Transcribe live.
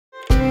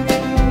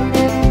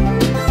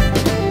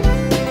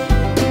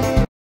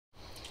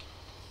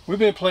We've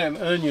been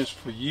planting onions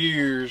for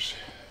years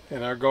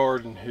in our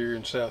garden here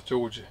in South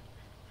Georgia.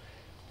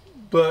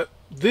 But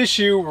this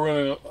year we're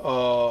running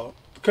a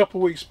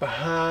couple weeks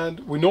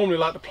behind. We normally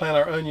like to plant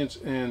our onions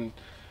in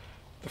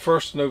the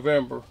 1st of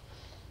November.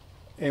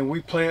 And we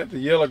plant the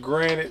yellow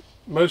granite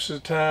most of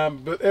the time.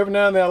 But every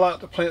now and then I like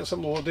to plant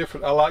something a little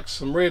different. I like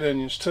some red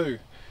onions too.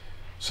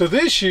 So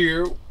this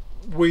year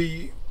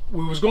we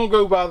was going to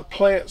go buy the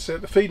plants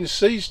at the feed and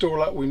seed store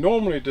like we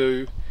normally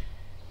do.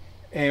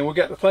 And we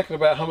got to thinking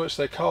about how much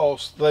they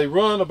cost. They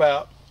run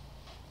about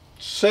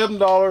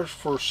 $7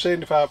 for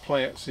 75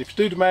 plants. If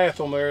you do the math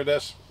on there,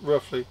 that's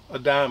roughly a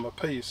dime a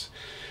piece.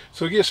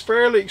 So it gets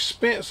fairly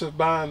expensive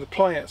buying the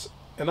plants.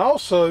 And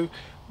also,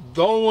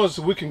 the only ones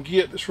that we can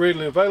get that's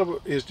readily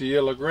available is the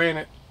yellow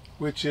granite,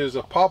 which is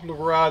a popular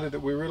variety that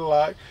we really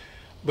like,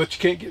 but you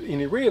can't get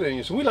any red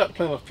onions. And we like to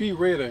plant a few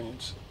red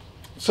onions.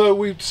 So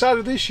we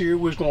decided this year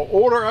we was going to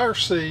order our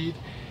seed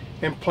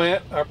and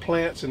plant our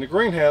plants in the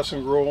greenhouse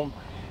and grow them.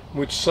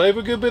 We'd save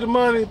a good bit of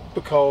money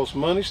because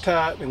money's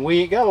tight and we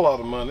ain't got a lot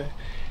of money.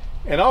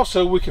 And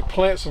also we could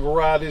plant some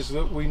varieties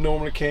that we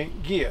normally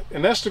can't get.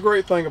 And that's the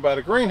great thing about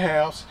a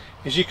greenhouse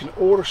is you can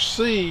order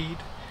seed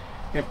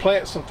and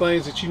plant some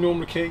things that you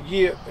normally can't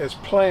get as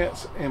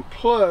plants, and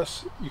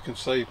plus you can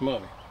save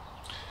money.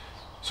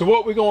 So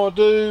what we're going to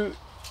do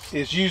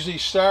is use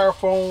these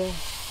styrofoam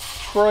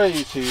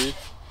trays here,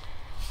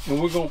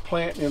 and we're going to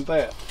plant in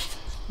that.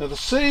 Now the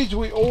seeds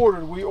we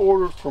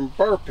ordered from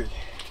Burpee.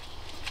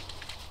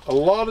 A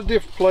lot of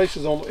different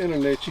places on the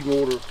internet you can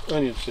order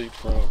onion seed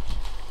from.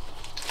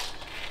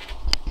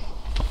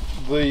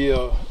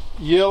 The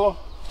yellow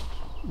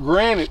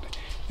granite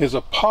is a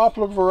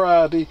popular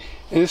variety,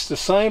 and it's the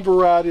same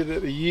variety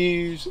that they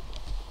use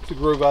to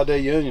grow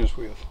Vidalia onions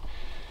with.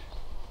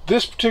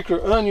 This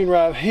particular onion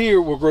right here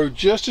will grow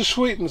just as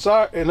sweet in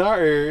our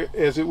area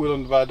as it will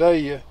in the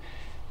Vidalia,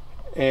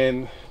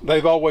 and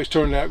they've always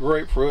turned out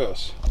great for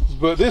us.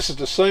 But this is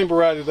the same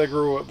variety they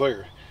grow up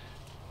there.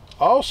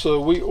 Also,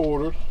 we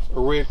ordered a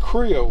red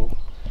Creole.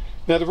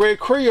 Now the red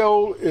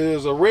Creole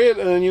is a red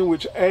onion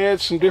which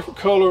adds some different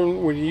color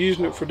when you're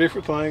using it for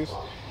different things.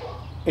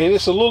 And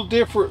it's a little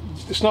different.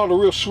 It's not a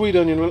real sweet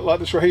onion like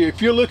this right here.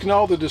 If you're looking at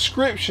all the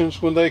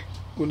descriptions when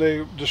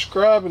they're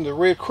describing the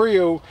red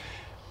Creole,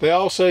 they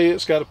all say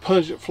it's got a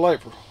pungent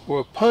flavor.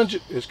 Well,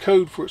 pungent is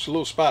code for it's a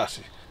little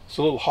spicy. It's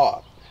a little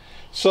hot.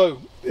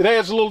 So it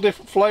adds a little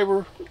different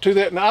flavor to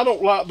that. Now I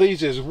don't like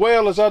these as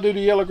well as I do the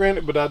yellow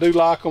granite, but I do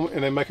like them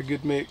and they make a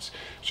good mix.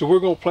 So we're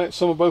going to plant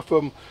some of both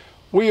of them.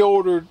 We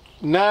ordered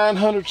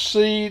 900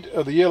 seed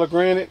of the yellow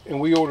granite and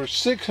we ordered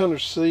 600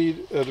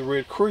 seed of the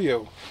red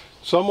Creole.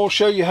 So I'm going to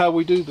show you how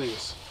we do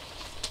this.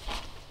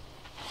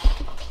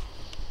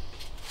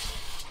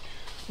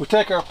 We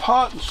take our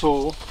potting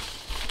soil,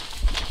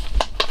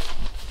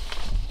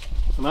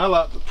 and I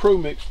like the Pro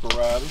Mix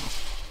variety.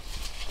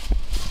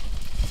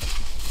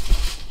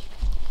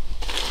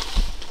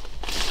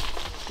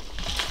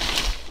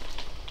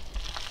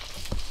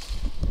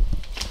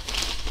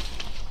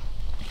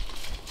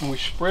 And we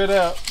spread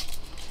out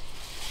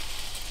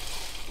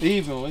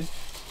evenly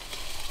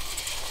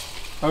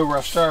over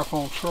our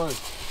styrofoam tray.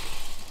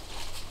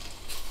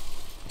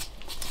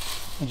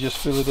 And just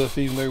fill it up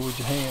even there with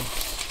your hand.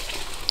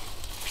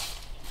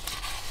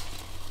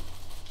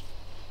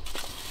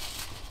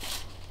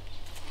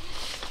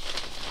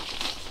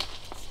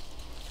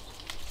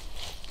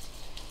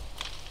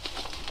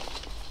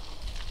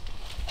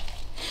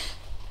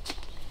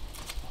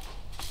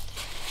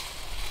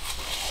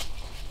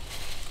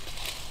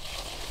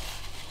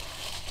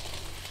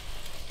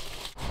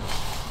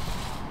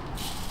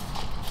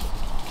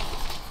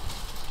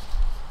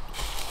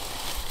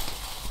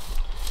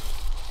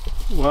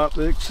 Wipe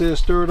the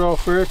excess dirt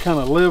off there, kind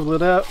of level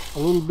it out a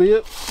little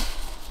bit.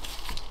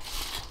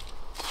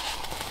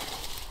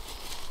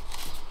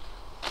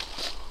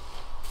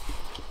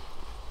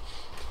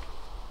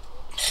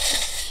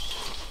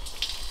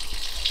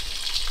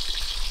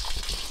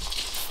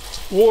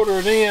 Water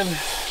it in.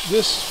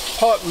 This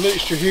pot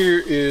mixture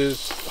here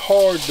is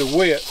hard to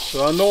wet,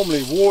 so I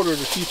normally water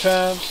it a few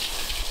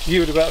times,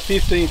 give it about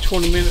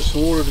 15-20 minutes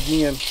and water it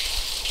again.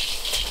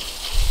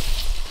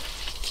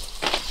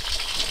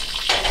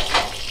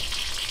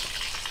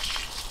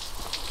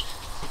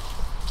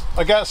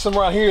 I got some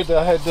right here that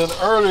I had done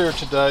earlier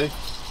today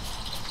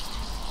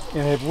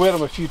and have wet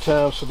them a few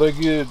times so they're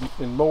good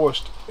and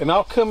moist. And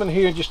I'll come in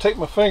here and just take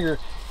my finger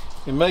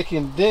and make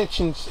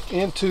indentions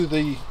into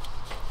the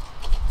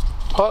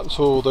potting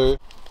soil there.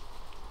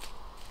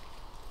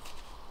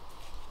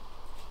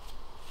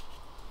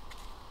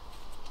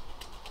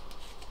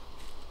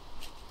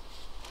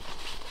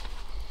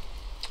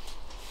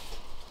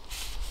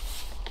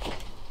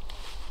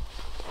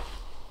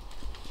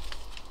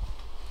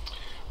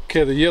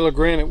 Okay, the yellow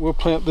granite, we'll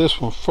plant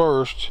this one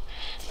first.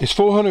 It's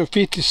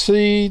 450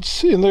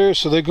 seeds in there,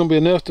 so they're going to be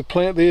enough to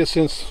plant this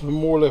and some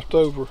more left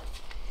over.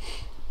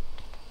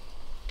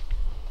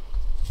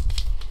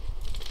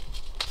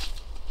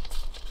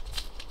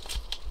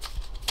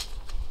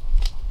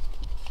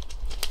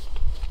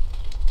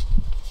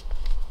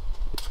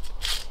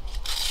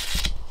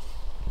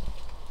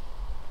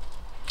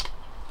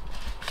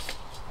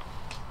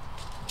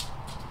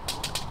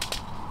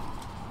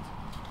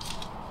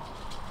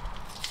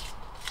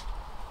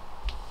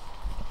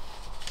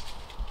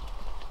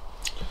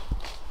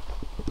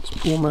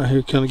 pull them out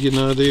here, kind of get an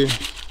idea.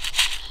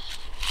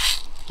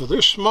 Now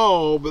they're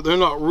small, but they're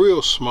not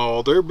real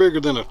small. They're bigger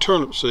than a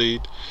turnip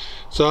seed.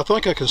 So I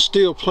think I can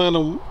still plant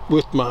them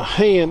with my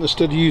hand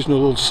instead of using a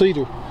little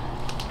seeder.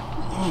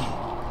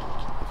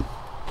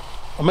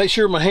 I make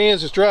sure my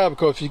hands is dry,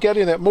 because if you got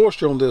any of that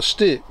moisture on, they'll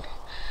stick.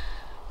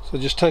 So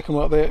just take them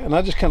like that, and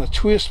I just kind of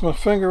twist my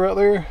finger right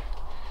there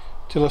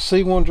till I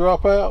see one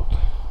drop out.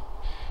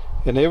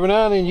 And every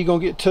now and then you're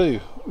gonna get two,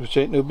 which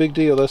ain't no big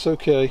deal. That's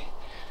okay,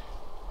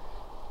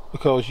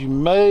 because you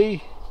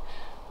may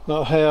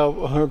not have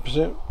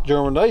 100%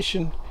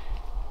 germination,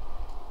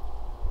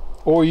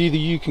 or either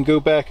you can go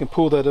back and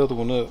pull that other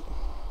one up.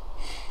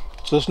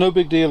 So it's no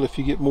big deal if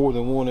you get more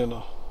than one in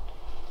a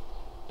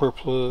per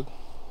plug.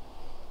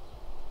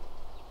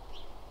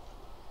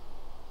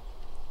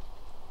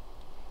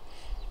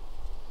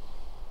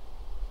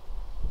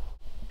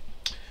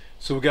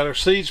 So we got our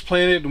seeds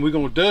planted, and we're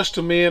going to dust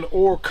them in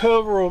or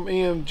cover them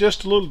in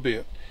just a little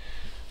bit.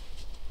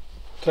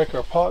 Take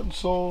our potting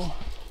soil.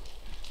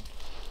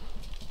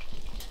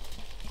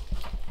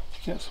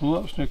 Got some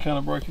lumps in there, kind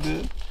of break it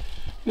up.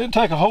 It didn't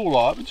take a whole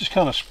lot, but just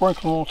kind of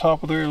sprinkle them on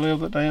top of there and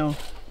level it down.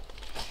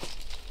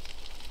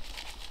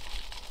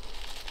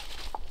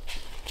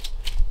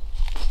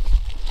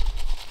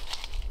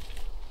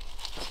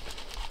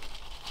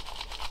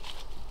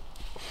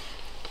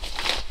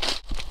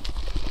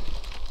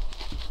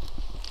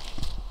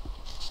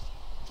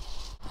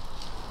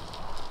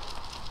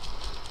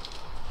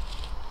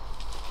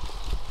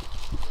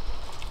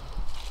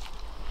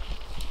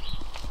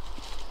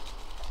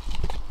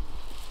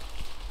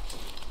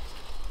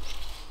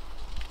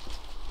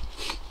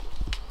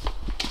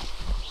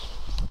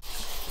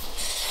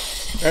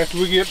 After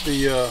we get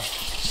the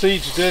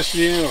seeds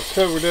dusted in or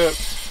covered up,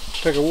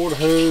 take a water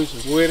hose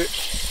and wet it.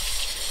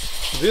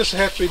 This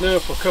has to be done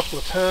for a couple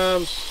of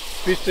times,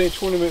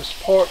 15-20 minutes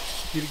apart,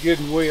 get it good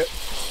and wet.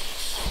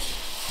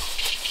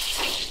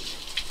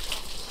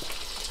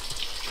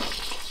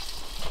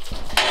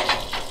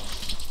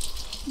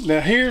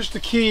 Now here's the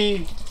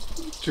key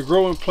to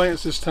growing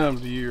plants this time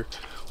of the year.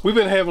 We've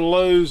been having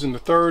lows in the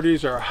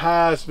 30s, our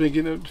highs have been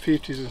getting up to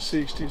 50s and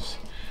 60s.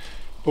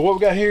 But what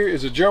we got here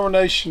is a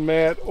germination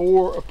mat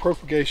or a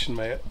propagation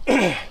mat.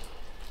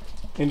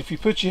 And if you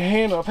put your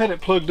hand, I've had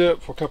it plugged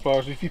up for a couple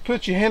hours. If you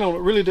put your hand on it,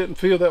 it really doesn't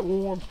feel that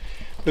warm.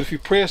 But if you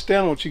press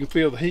down on it, you can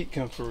feel the heat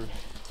come through.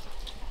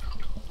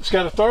 It's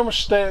got a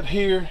thermostat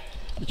here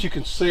that you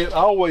can set.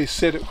 I always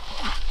set it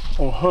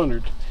on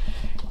 100.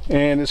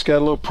 And it's got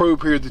a little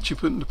probe here that you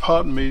put in the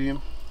potting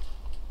medium.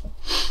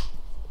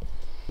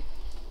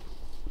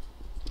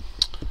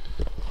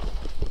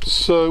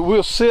 So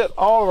we'll set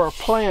all of our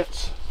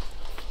plants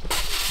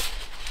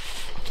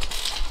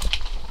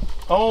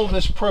on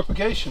this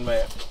propagation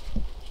mat,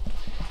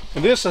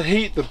 and this will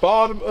heat the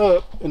bottom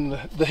up, and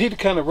the heat will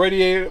kind of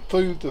radiate it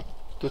through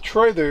the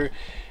tray there,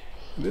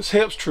 and this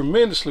helps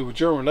tremendously with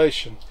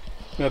germination.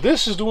 Now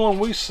this is the one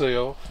we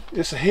sell.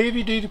 It's a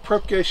heavy duty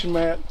propagation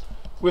mat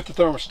with the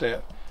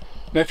thermostat.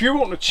 Now if you're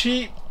wanting a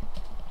cheap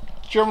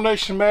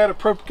germination mat or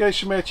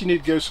propagation mat, you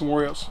need to go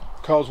somewhere else,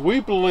 because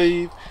we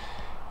believe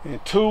in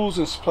tools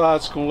and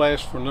supplies that's going to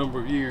last for a number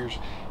of years.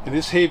 And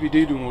this heavy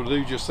duty one will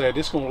do just that.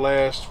 It's going to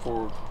last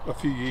for a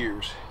few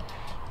years.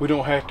 We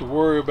don't have to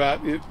worry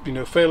about it,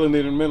 failing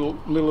in the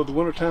middle of the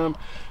winter time,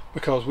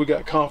 because we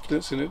got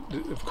confidence in it,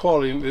 the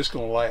quality, and it's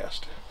going to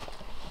last.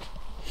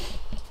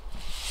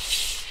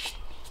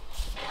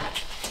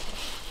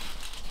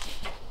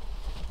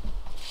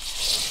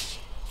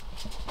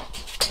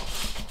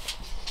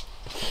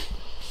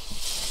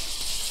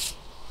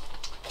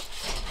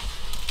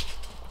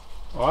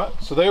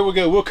 Alright, so there we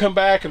go. We'll come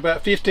back in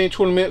about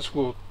 15-20 minutes.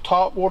 We'll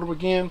top water them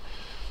again.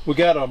 We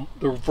got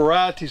the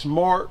varieties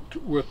marked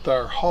with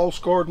our Hoss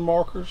Garden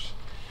markers.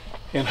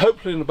 And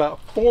hopefully in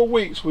about 4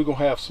 weeks we're going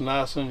to have some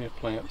nice onion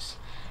plants.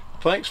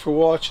 Thanks for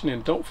watching,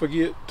 and don't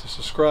forget to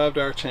subscribe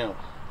to our channel.